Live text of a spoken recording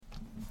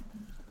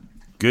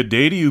Good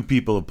day to you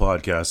people of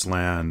podcast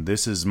land.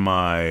 This is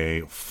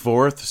my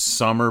fourth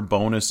summer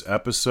bonus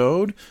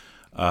episode.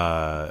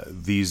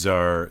 These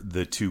are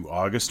the two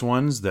August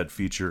ones that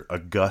feature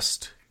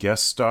august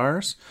guest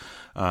stars.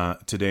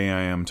 Today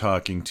I am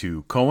talking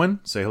to Cohen.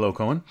 Say hello,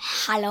 Cohen.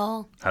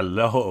 Hello.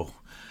 Hello.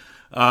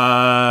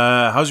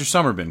 How's your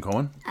summer been,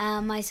 Cohen?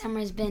 My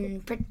summer's been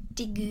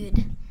pretty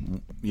good.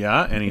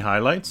 Yeah, any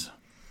highlights?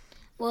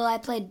 Well, I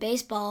played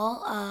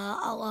baseball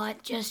a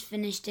lot. Just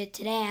finished it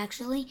today,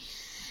 actually.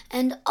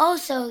 And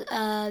also,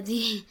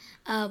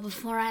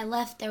 before I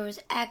left, there was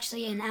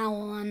actually an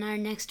owl on our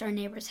next-door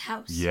neighbor's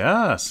house.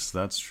 Yes,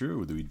 that's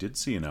true. We did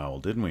see an owl,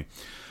 didn't we?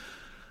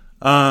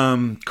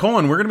 Cohen,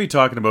 we're going to be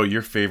talking about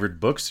your favorite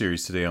book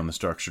series today on the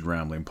Structured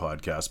Rambling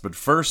podcast. But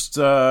first,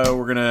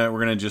 we're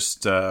gonna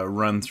just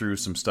run through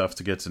some stuff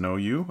to get to know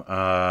you.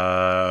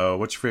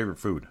 What's your favorite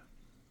food?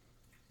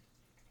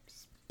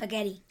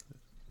 Spaghetti.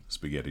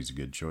 Spaghetti's a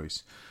good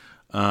choice.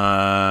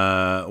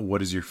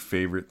 What is your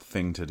favorite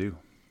thing to do?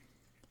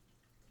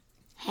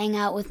 Hang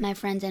out with my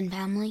friends and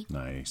family.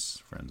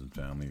 Nice. Friends and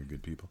family are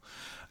good people.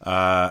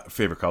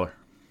 Favorite color?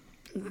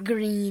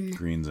 Green.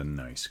 Green's a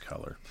nice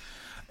color.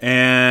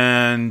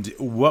 And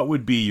what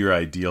would be your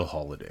ideal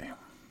holiday?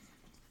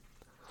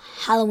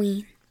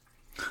 Halloween.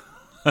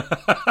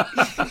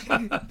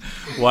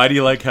 Why do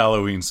you like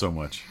Halloween so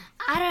much?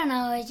 I don't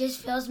know. It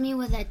just fills me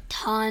with a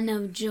ton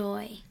of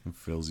joy. It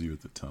fills you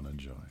with a ton of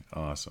joy.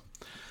 Awesome.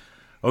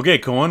 Okay,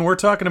 Cohen, we're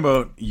talking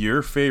about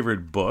your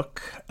favorite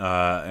book,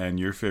 and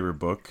your favorite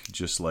book,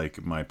 just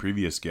like my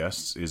previous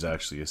guests, is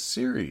actually a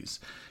series.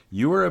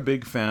 You are a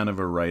big fan of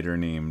a writer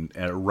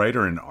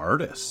and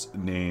artist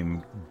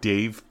named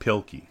Dave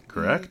Pilkey,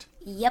 correct?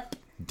 Yep.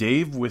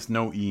 Dave with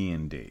no E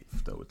in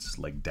Dave, though it's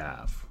like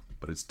Dav,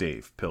 but it's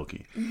Dave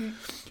Pilkey. Mm-hmm.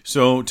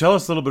 So tell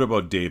us a little bit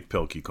about Dave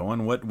Pilkey,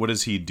 Cohen. What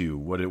does he do?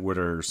 What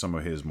are some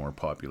of his more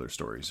popular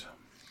stories?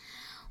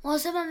 Well,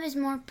 some of his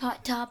more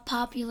top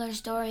popular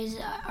stories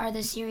are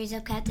the series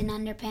of Captain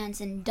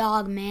Underpants and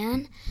Dog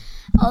Man.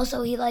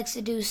 Also, he likes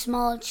to do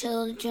small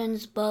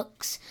children's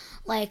books,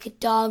 like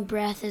Dog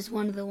Breath is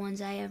one of the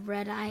ones I have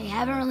read. I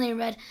haven't really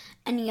read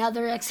any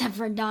other except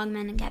for Dog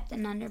Man and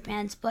Captain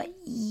Underpants, but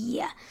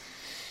yeah.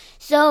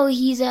 So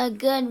he's a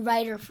good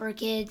writer for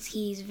kids.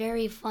 He's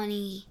very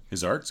funny.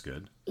 His art's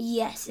good.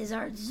 Yes, his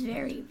art's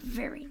very,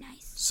 very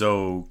nice.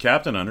 So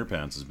Captain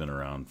Underpants has been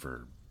around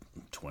for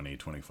 20,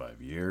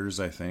 25 years,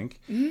 I think.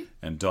 Mm-hmm.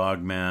 And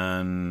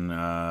Dogman,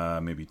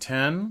 maybe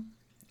 10.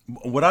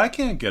 What I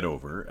can't get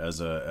over as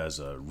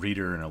a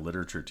reader and a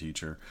literature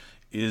teacher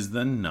is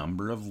the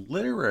number of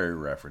literary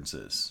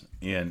references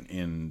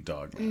in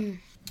Dogman.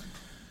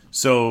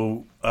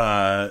 So,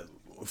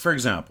 for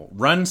example,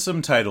 run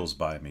some titles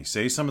by me.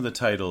 Say some of the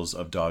titles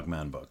of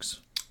Dogman books.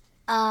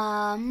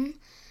 Dogman,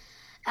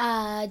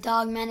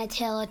 A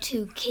Tale of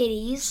Two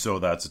Kitties. So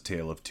that's A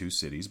Tale of Two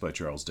Cities by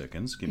Charles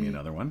Dickens. Give me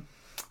another one.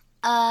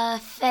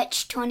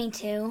 Fetch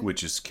 22.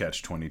 Which is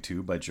Catch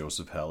 22 by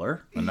Joseph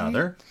Heller.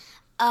 Another.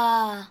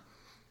 Brawl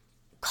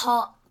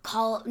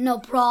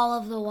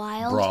of the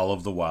Wild. Brawl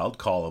of the Wild.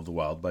 Call of the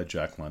Wild by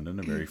Jack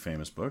London, a very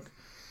famous book.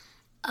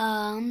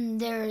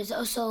 There's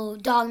also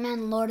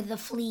Dogman, Lord of the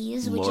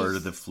Fleas. Lord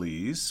of the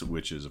Fleas,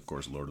 which is, of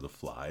course, Lord of the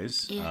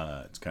Flies.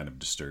 Yeah. It's kind of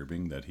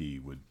disturbing that he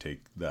would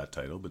take that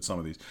title, but some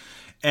of these.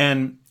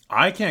 And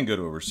I can't get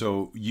over.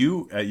 So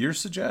you, at your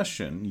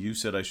suggestion, you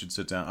said I should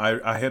sit down.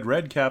 I had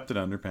read Captain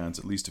Underpants,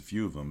 at least a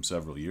few of them,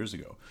 several years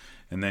ago.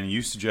 And then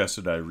you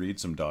suggested I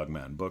read some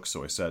Dogman books,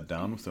 so I sat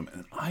down with them.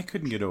 And I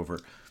couldn't get over.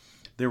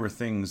 There were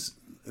things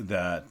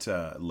that,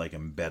 like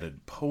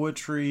embedded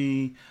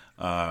poetry,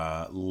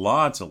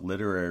 lots of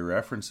literary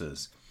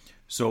references.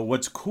 So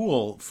what's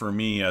cool for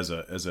me as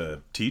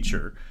a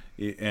teacher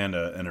and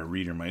a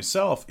reader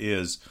myself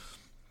is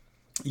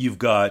you've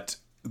got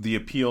the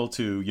appeal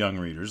to young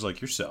readers like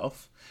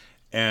yourself,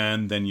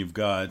 and then you've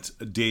got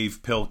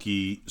Dave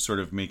Pilkey sort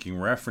of making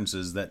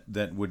references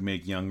that would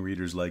make young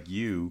readers like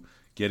you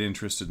get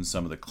interested in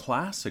some of the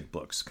classic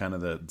books, kind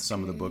of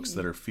some of the books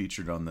that are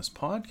featured on this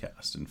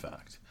podcast, in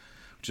fact,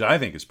 which I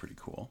think is pretty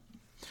cool.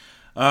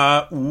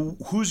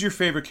 Who's your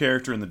favorite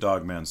character in the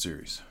Dogman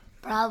series?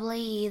 Probably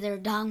either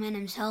Dogman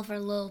himself or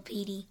Little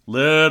Petey.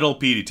 Little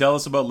Petey. Tell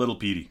us about Little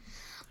Petey.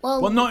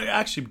 Well, no,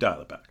 actually, dial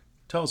it back.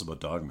 Tell us about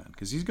Dogman,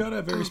 because he's got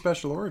a very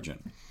special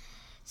origin.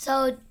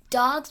 So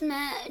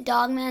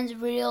Dogman's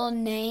real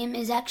name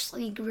is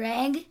actually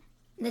Greg,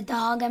 the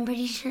dog, I'm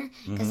pretty sure,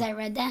 because I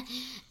read that.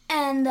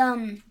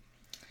 And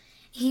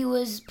he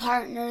was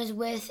partners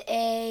with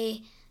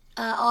a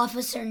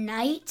Officer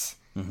Knight.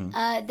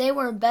 Mm-hmm. They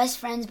were best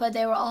friends, but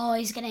they were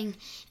always getting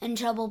in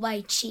trouble by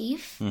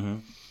Chief. Mm-hmm.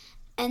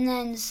 And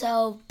then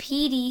so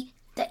Petey,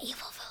 the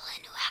evil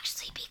villain who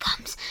actually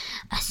becomes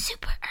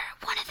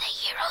one of the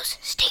heroes.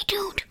 Stay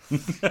tuned.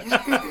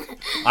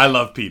 I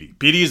love Petey.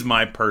 Petey is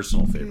my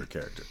personal favorite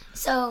character.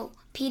 So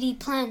Petey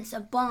plants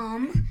a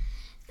bomb.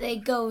 They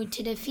go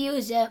to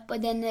defuse it,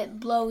 but then it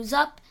blows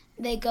up.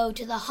 They go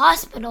to the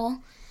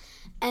hospital,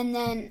 and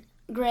then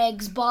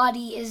Greg's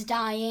body is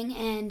dying,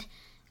 and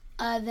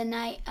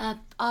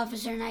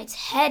Officer Knight's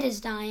head is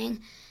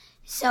dying.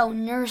 So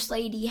Nurse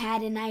Lady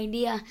had an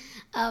idea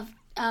of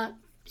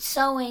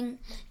sewing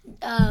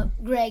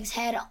Greg's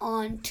head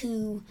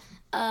onto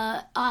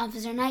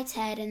Officer Knight's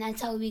head, and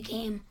that's how he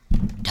became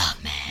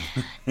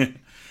Dogman.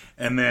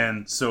 And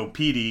then, so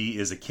Petey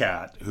is a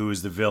cat who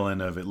is the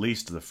villain of at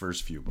least the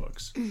first few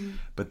books. Mm-hmm.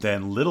 But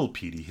then Little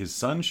Petey, his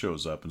son,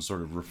 shows up and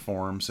sort of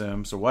reforms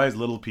him. So why is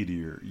Little Petey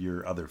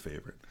your other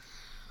favorite?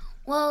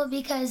 Well,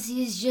 because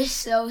he's just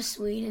so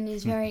sweet and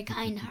he's very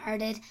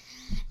kind-hearted.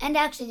 And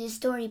actually, the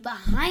story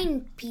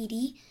behind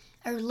Petey,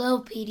 or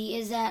Lil Petey,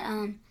 is that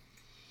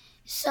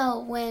so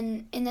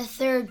when in the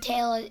third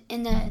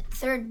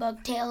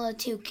book, Tale of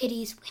Two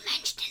Kitties, we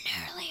mentioned it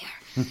earlier.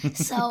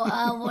 So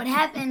what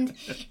happened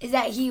is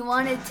that he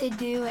wanted to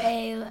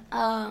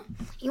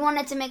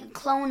make a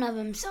clone of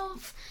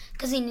himself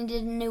because he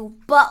needed a new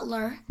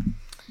butler.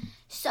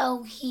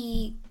 So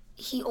he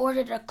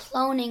ordered a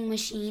cloning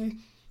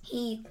machine.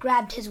 He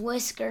grabbed his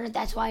whisker.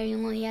 That's why he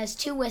only has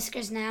 2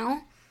 whiskers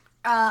now.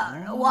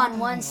 On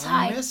one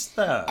side I missed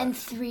that. and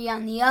 3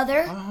 on the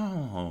other.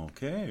 Oh,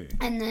 okay.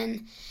 And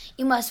then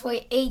you must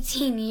wait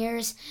 18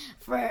 years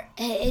for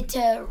it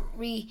to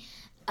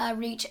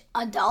reach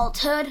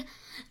adulthood.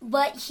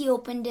 But he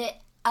opened it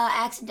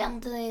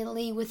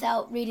accidentally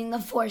without reading the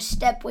 4th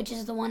step, which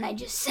is the one I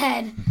just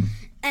said.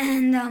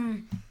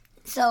 And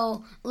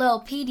so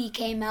Lil Petey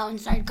came out and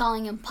started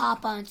calling him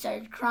Papa and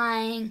started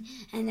crying.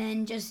 And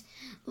then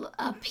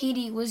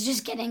Petey was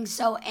just getting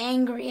so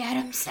angry at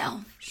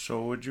himself.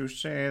 So would you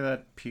say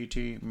that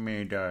Petey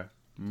made a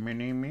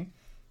mini-me?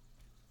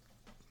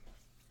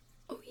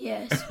 Oh,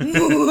 yes.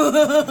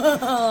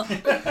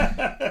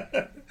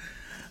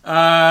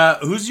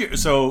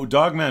 So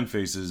Dogman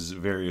faces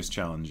various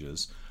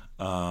challenges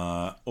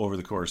over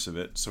the course of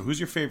it. So who's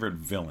your favorite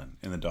villain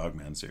in the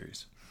Dogman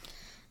series?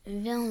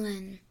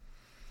 Villain.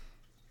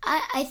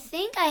 I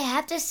think I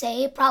have to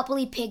say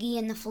probably Piggy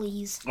and the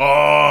Fleas.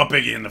 Oh,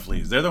 Piggy and the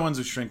Fleas. They're the ones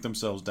who shrink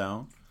themselves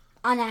down.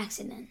 On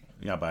accident.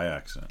 Yeah, by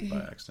accident. Mm-hmm.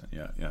 By accident.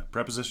 Yeah.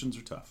 Prepositions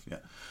are tough. Yeah.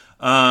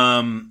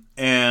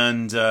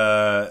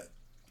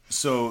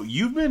 So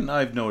you've been,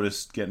 I've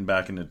noticed, getting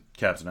back into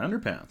Captain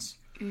Underpants.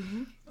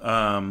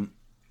 Mm-hmm.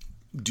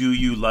 Do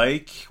you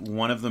like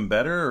one of them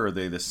better, or are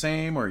they the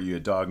same? Or are you a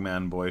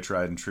Dogman boy,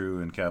 tried and true,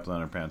 and Captain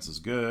Underpants is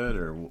good?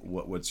 Or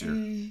what's your...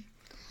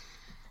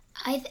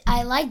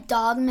 I like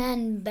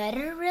Dogman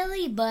better,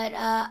 really, but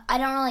I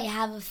don't really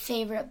have a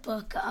favorite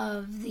book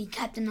of the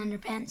Captain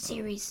Underpants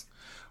series.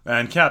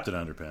 And Captain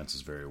Underpants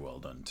is very well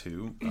done,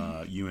 too.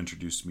 You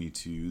introduced me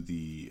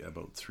to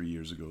about 3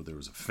 years ago, there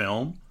was a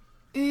film.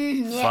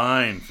 Yeah.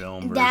 Fine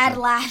film version. Dad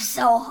laughed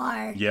so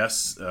hard.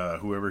 Yes,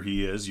 whoever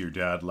he is, your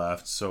dad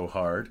laughed so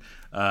hard.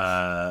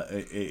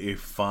 A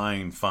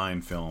fine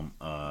film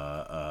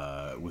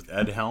with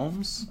Ed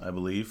Helms, I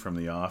believe, from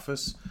The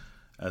Office,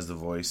 as the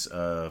voice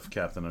of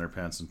Captain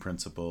Underpants and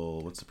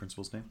Principal. What's the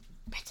principal's name?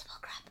 Principal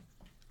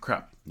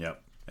Crap.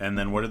 Yep. And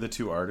then what are the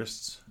 2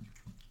 artists?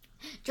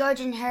 George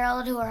and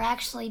Harold, who are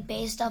actually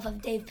based off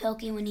of Dave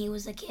Pilkey when he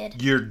was a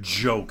kid. You're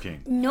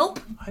joking.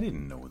 Nope. I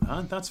didn't know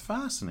that. That's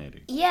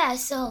fascinating. Yeah,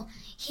 so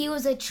he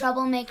was a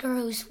troublemaker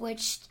who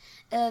switched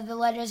the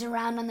letters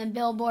around on the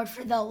billboard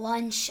for the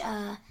lunch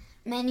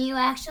menu,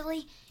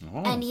 actually.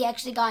 Oh. And he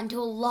actually got into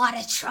a lot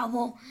of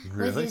trouble with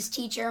Really? his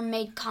teacher,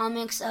 made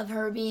comics of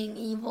her being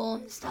evil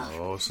and stuff.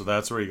 Oh, so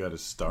that's where you got to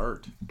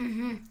start.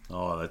 Mm-hmm.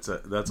 Oh,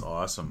 that's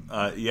awesome.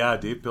 Yeah,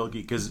 Dave Pilkey,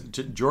 because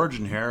George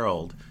and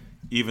Harold,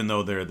 even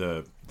though they're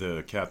the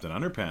Captain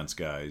Underpants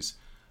guys,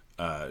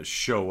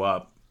 show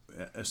up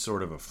as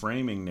sort of a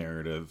framing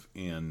narrative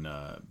in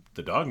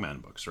the Dogman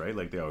books, right?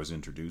 Like they always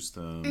introduce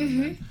them and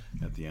then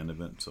at the end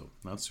of it. So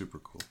that's super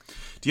cool.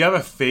 Do you have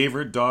a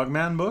favorite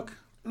Dogman book?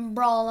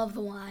 Brawl of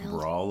the Wild.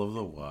 Brawl of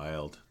the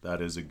Wild.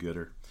 That is a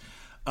gooder.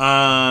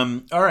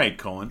 All right,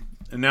 Colin.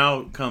 And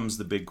now comes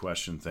the big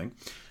question thing.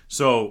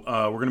 So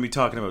we're going to be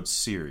talking about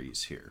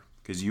series here.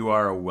 Because you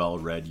are a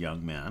well-read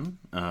young man.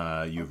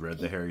 You've read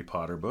the Harry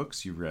Potter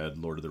books. You've read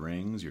Lord of the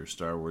Rings. You're a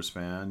Star Wars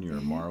fan. You're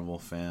a Marvel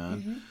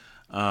fan.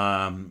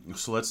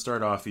 So let's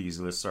start off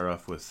easy. Let's start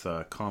off with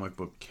comic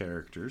book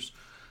characters.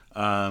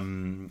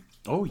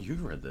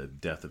 You've read The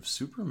Death of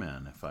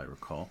Superman, if I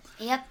recall.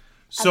 Yep.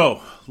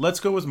 So let's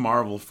go with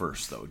Marvel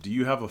first, though. Do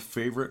you have a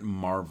favorite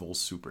Marvel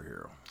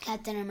superhero?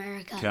 Captain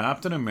America.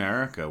 Captain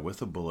America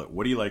with a bullet.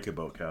 What do you like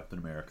about Captain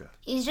America?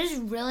 He's just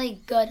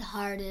really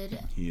good-hearted.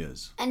 He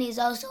is. And he's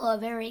also a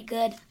very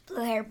good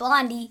blue-haired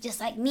blondie, just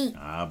like me.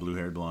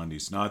 Blue-haired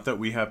blondies. Not that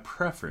we have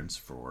preference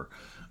for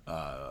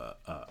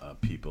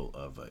people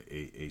of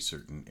a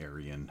certain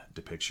Aryan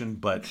depiction,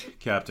 but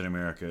Captain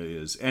America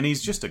is, and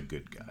he's just a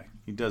good guy.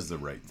 He does the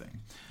right thing.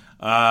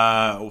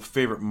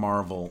 Favorite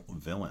Marvel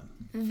villain?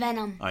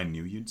 Venom. I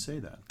knew you'd say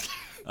that.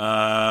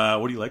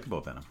 What do you like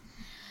about Venom?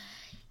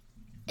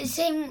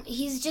 Same.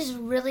 He's just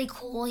really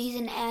cool. He's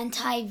an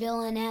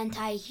anti-villain,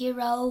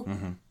 anti-hero.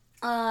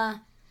 I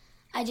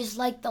just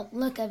like the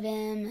look of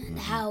him and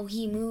how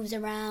he moves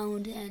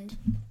around and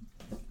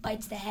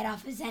bites the head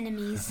off his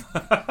enemies.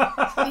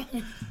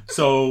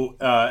 So,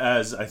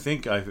 as I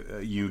think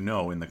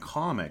in the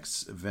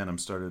comics, Venom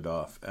started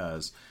off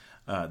as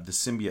the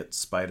symbiote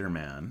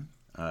Spider-Man.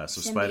 Symbiote,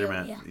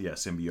 Spider-Man, yeah,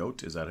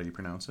 symbiote. Is that how you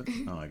pronounce it?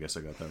 Oh, I guess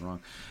I got that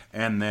wrong.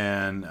 And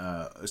then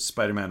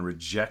Spider-Man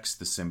rejects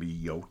the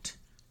symbiote,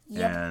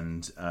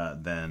 and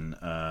then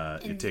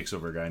it takes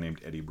over a guy named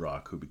Eddie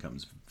Brock, who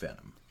becomes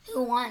Venom.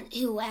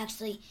 Who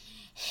actually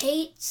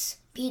hates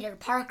Peter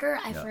Parker.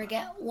 I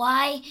forget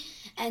why.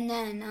 And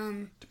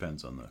then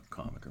depends on the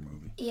comic or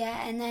movie.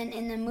 Yeah, and then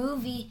in the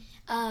movie,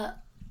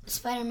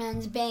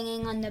 Spider-Man's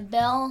banging on the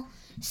bell,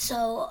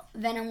 so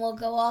Venom will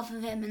go off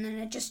of him, and then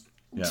it just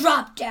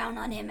drop down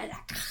on him. And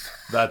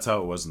that's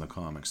how it was in the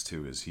comics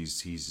too. Is he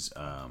is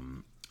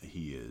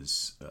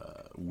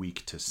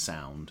weak to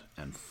sound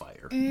and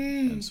fire,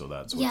 and so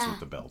that's what's with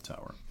the bell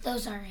tower.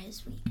 Those are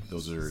his weaknesses.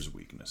 Those are his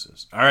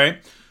weaknesses. All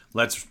right,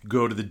 let's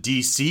go to the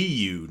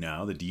DCU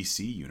now, the DC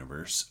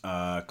universe.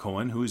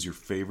 Cohen, who is your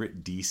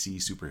favorite DC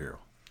superhero?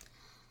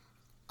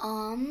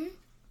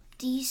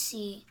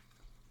 DC.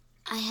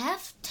 I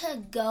have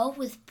to go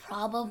with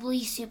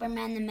probably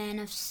Superman, the Man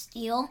of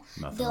Steel.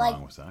 Nothing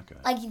wrong with that guy.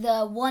 Like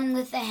the one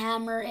with the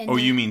hammer. And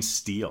you mean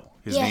Steel?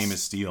 His name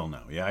is Steel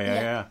now.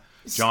 Yeah.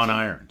 John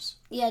Irons.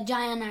 Yeah,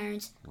 John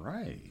Irons.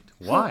 Right.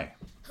 Why?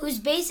 He's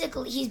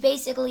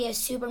basically a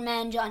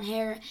Superman, John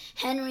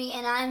Henry,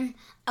 and I'm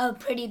a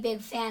pretty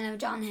big fan of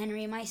John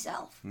Henry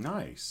myself.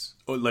 Nice.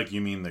 Oh, like you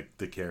mean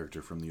the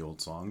character from the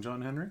old song,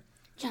 John Henry?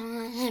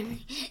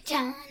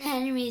 John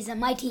Henry's a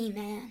mighty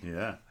man.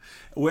 Yeah.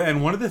 Well,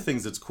 and one of the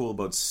things that's cool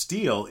about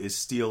Steel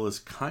is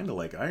kind of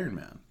like Iron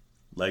Man.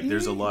 Like,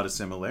 there's a lot of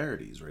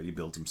similarities, right? He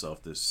built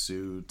himself this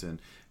suit,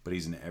 but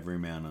he's an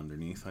everyman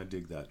underneath. I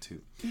dig that,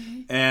 too.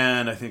 Mm-hmm.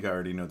 And I think I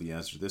already know the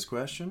answer to this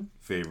question.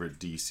 Favorite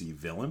DC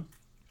villain?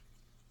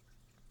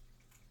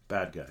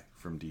 Bad guy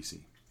from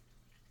DC.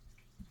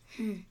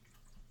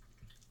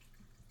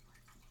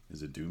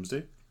 Is it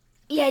Doomsday?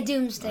 Yeah,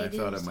 Doomsday. I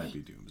thought it might be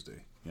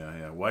Doomsday.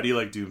 Yeah. Why do you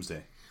like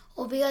Doomsday?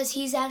 Well, because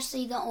he's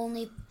actually the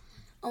only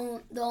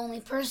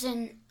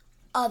person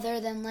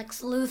other than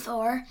Lex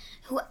Luthor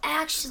who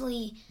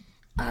actually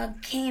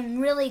came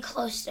really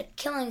close to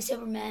killing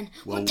Superman.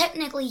 Well,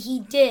 technically he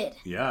did.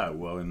 Yeah,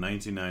 well, in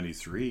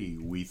 1993,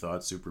 we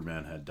thought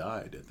Superman had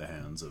died at the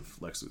hands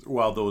of Lex Luthor.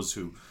 Well, those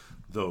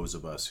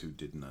of us who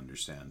didn't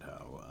understand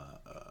how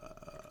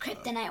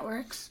kryptonite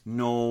works.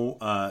 No,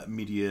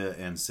 media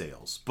and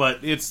sales.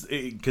 But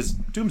because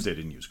Doomsday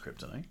didn't use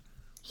kryptonite.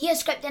 He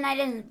has kryptonite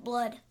in his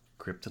blood.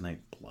 Kryptonite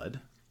blood?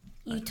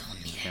 You told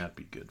me that. Can't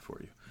be good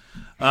for you.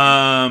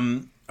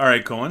 All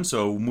right, Cohen.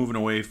 So moving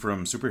away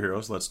from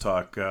superheroes, let's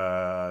talk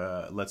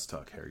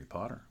Harry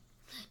Potter.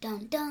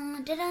 Dun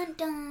dun dun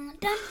dun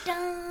dun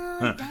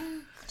dun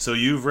dun. So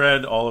you've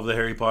read all of the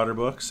Harry Potter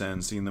books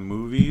and seen the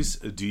movies.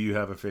 Do you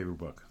have a favorite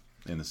book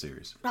in the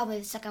series? Probably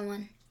the second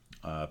one.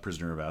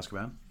 Prisoner of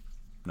Azkaban?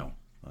 No,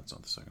 that's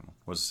not the second one.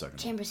 What's the second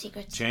one? Chamber of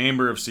Secrets.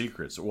 Chamber of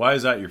Secrets. Why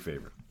is that your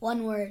favorite?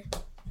 One word.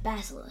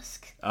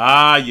 Basilisk.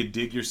 You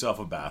dig yourself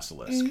a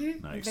basilisk.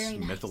 Mm-hmm. Nice. Very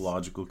nice.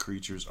 Mythological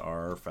creatures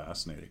are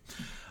fascinating.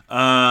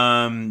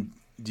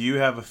 Do you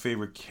have a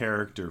favorite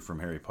character from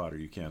Harry Potter?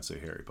 You can't say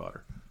Harry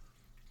Potter.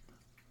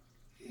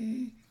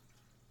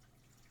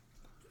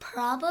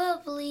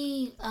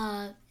 Probably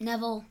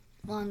Neville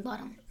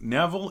Longbottom.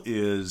 Neville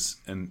is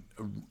an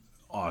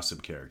awesome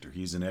character.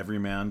 He's an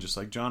everyman, just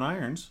like John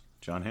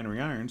Henry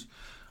Irons.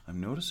 I'm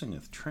noticing a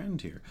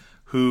trend here.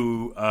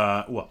 Who,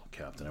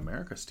 Captain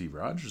America, Steve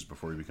Rogers,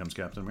 before he becomes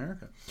Captain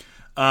America.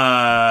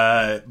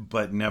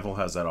 But Neville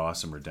has that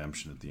awesome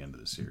redemption at the end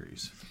of the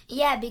series.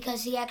 Yeah,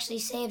 because he actually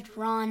saved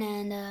Ron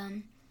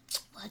and,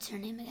 what's her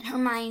name again?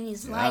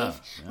 Hermione's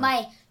life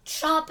by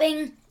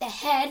chopping the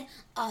head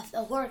off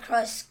the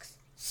Horcrux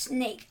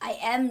snake. I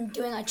am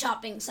doing a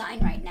chopping sign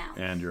right now.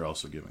 And you're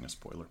also giving a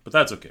spoiler. But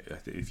that's okay.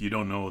 If you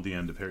don't know the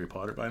end of Harry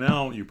Potter by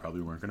now, you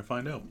probably weren't going to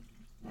find out.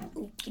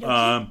 Do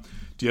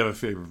you have a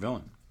favorite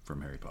villain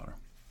from Harry Potter?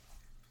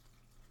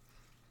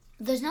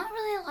 There's not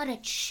really a lot to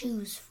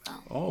choose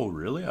from. Oh,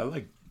 really? I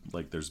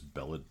like there's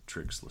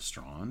Bellatrix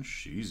Lestrange.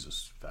 She's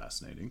just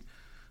fascinating.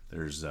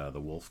 There's the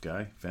wolf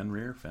guy,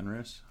 Fenrir.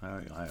 Fenrir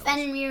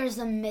is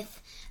a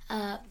myth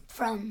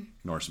from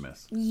Norse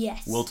myth.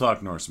 Yes. We'll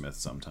talk Norse myth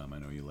sometime. I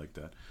know you like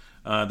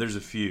that. There's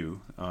a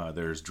few.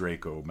 There's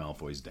Draco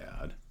Malfoy's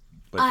dad.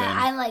 But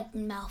I like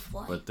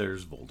Malfoy. But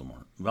there's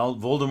Voldemort.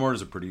 Voldemort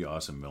is a pretty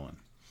awesome villain.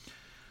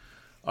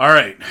 All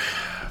right,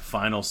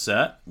 final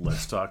set.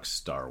 Let's talk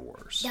Star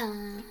Wars.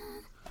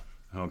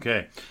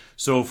 Okay,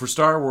 so for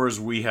Star Wars,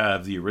 we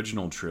have the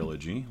original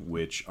trilogy,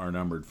 which are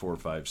numbered 4,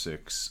 5,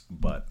 6,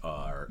 but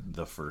are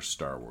the first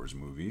Star Wars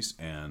movies.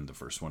 And the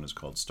first one is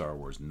called Star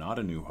Wars Not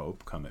a New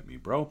Hope. Come at me,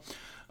 bro.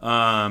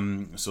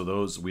 So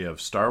those, we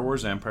have Star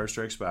Wars Empire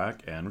Strikes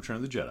Back and Return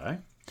of the Jedi.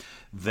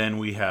 Then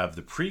we have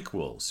the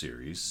prequel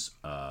series,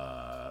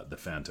 The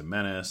Phantom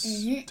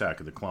Menace, Attack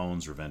of the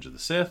Clones, Revenge of the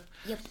Sith.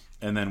 Yep.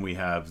 And then we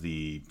have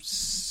the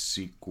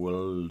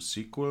sequel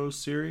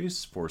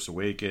series, Force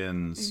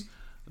Awakens,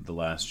 The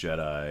Last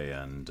Jedi,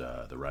 and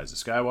The Rise of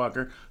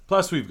Skywalker.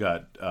 Plus we've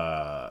got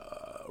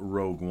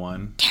Rogue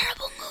One.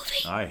 Terrible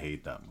movie. I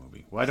hate that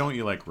movie. Why don't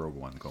you like Rogue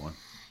One, Colin?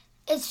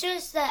 It's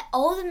just that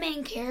all the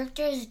main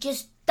characters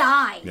just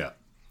die. Yeah.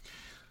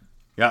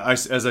 Yeah,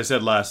 as I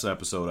said last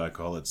episode, I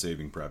call it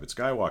Saving Private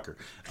Skywalker.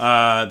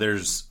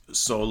 There's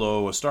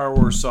Solo, a Star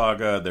Wars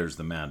saga. There's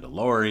The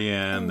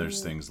Mandalorian.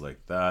 There's things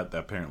like that.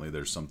 Apparently,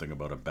 there's something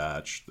about a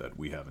batch that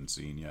we haven't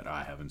seen yet.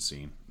 I haven't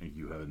seen.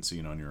 You haven't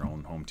seen on your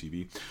own home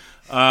TV.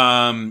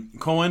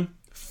 Cohen,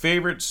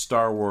 favorite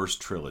Star Wars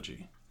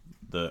trilogy?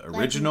 The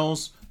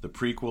originals, the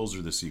prequels,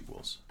 or the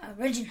sequels?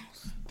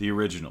 Originals. The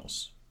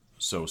originals.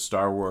 So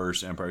Star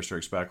Wars, Empire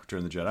Strikes Back, Return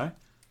of the Jedi?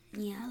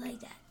 Yeah, I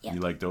like that. Yeah.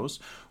 You like those?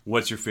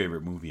 What's your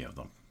favorite movie of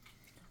them?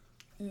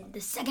 The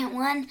second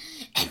one,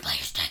 Empire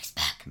Strikes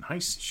Back.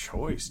 Nice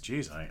choice.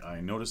 Jeez, I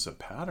notice a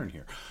pattern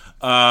here.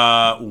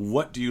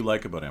 What do you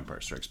like about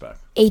Empire Strikes Back?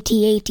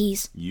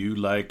 AT-ATs. You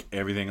like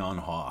everything on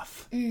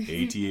Hoth.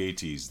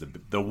 AT-ATs,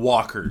 the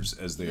walkers,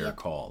 as they are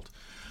called.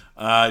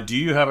 Do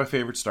you have a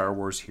favorite Star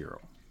Wars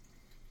hero?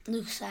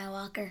 Luke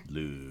Skywalker.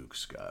 Luke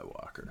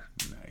Skywalker.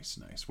 Nice,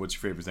 nice. What's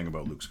your favorite thing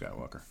about Luke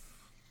Skywalker?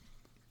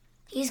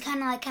 He's kind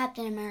of like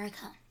Captain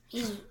America.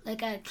 He's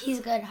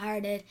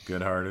good-hearted.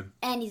 Good-hearted.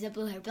 And he's a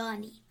blue-haired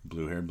blondie.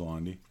 Blue-haired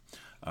blondie.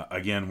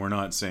 Again, we're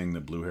not saying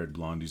that blue-haired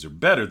blondies are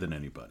better than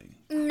anybody.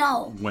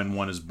 No. When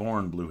one is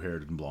born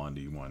blue-haired and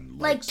blondie, one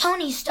likes... Like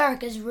Tony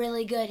Stark is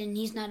really good, and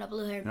he's not a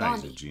blue-haired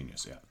blondie. He's a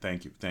genius. Yeah.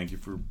 Thank you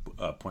for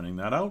pointing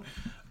that out.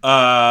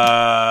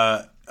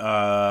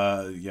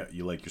 Yeah,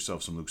 you like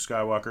yourself some Luke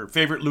Skywalker.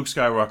 Favorite Luke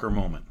Skywalker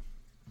moment?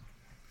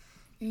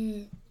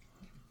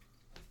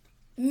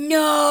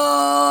 No.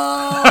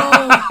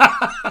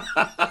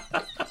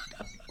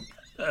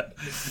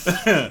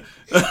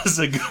 That's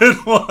a good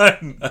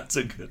one. That's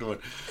a good one.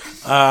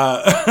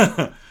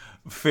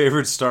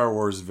 Favorite Star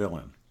Wars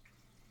villain?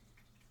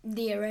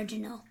 The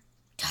original.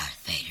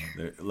 Darth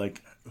Vader.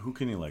 Like, who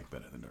can you like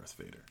better than Darth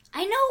Vader?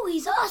 I know,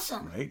 he's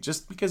awesome. Right?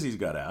 Just because he's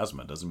got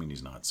asthma doesn't mean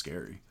he's not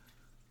scary.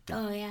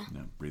 Oh, yeah.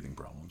 Yeah, breathing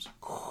problems.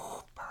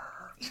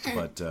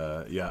 But,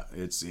 yeah,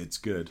 it's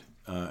good.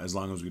 As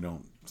long as we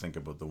don't think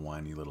about the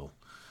whiny little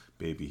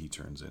baby he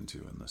turns into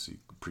in the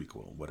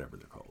prequel, whatever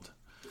they're called.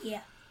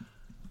 Yeah.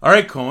 All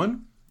right,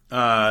 Cohen.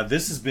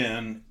 This has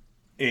been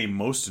a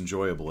most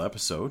enjoyable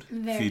episode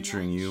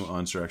featuring you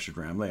on Structured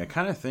Rambling. I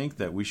kind of think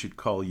that we should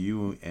call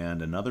you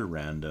and another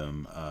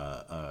random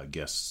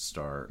guest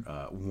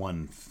star,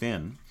 One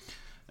Finn,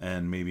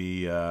 and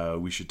maybe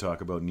we should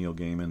talk about Neil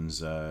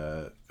Gaiman's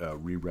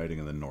rewriting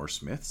of the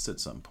Norse myths at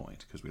some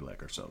point, because we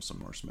like ourselves some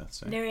Norse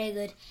myths. Eh? Very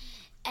good.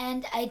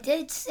 And I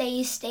did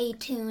say stay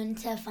tuned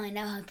to find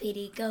out how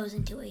Petey goes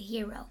into a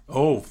hero.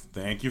 Oh,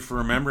 thank you for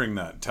remembering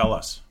that. Tell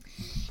us.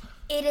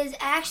 It is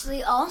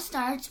actually all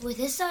starts with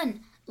his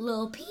son,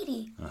 Lil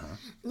Petey. Uh-huh.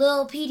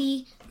 Lil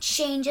Petey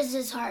changes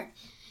his heart.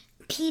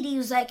 Petey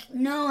was like,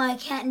 no, I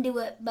can't do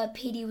it. But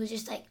Petey was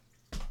just like,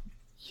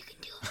 you can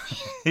do it,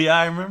 man. Yeah,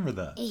 I remember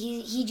that.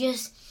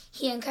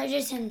 He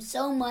encourages him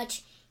so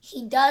much.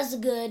 He does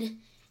good.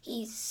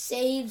 He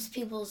saves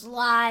people's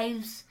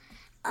lives.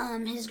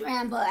 His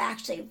grandpa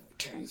actually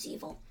turns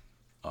evil.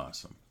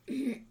 Awesome.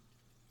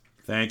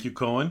 Thank you,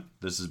 Cohen.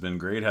 This has been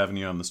great having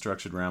you on the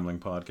Structured Rambling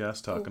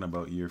podcast, talking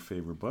about your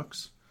favorite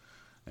books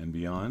and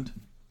beyond.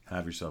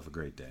 Have yourself a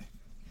great day.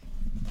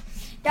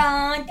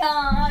 Dun,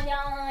 dun,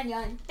 dun, dun,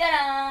 dun,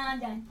 dun,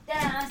 dun,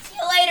 dun. See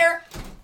you later.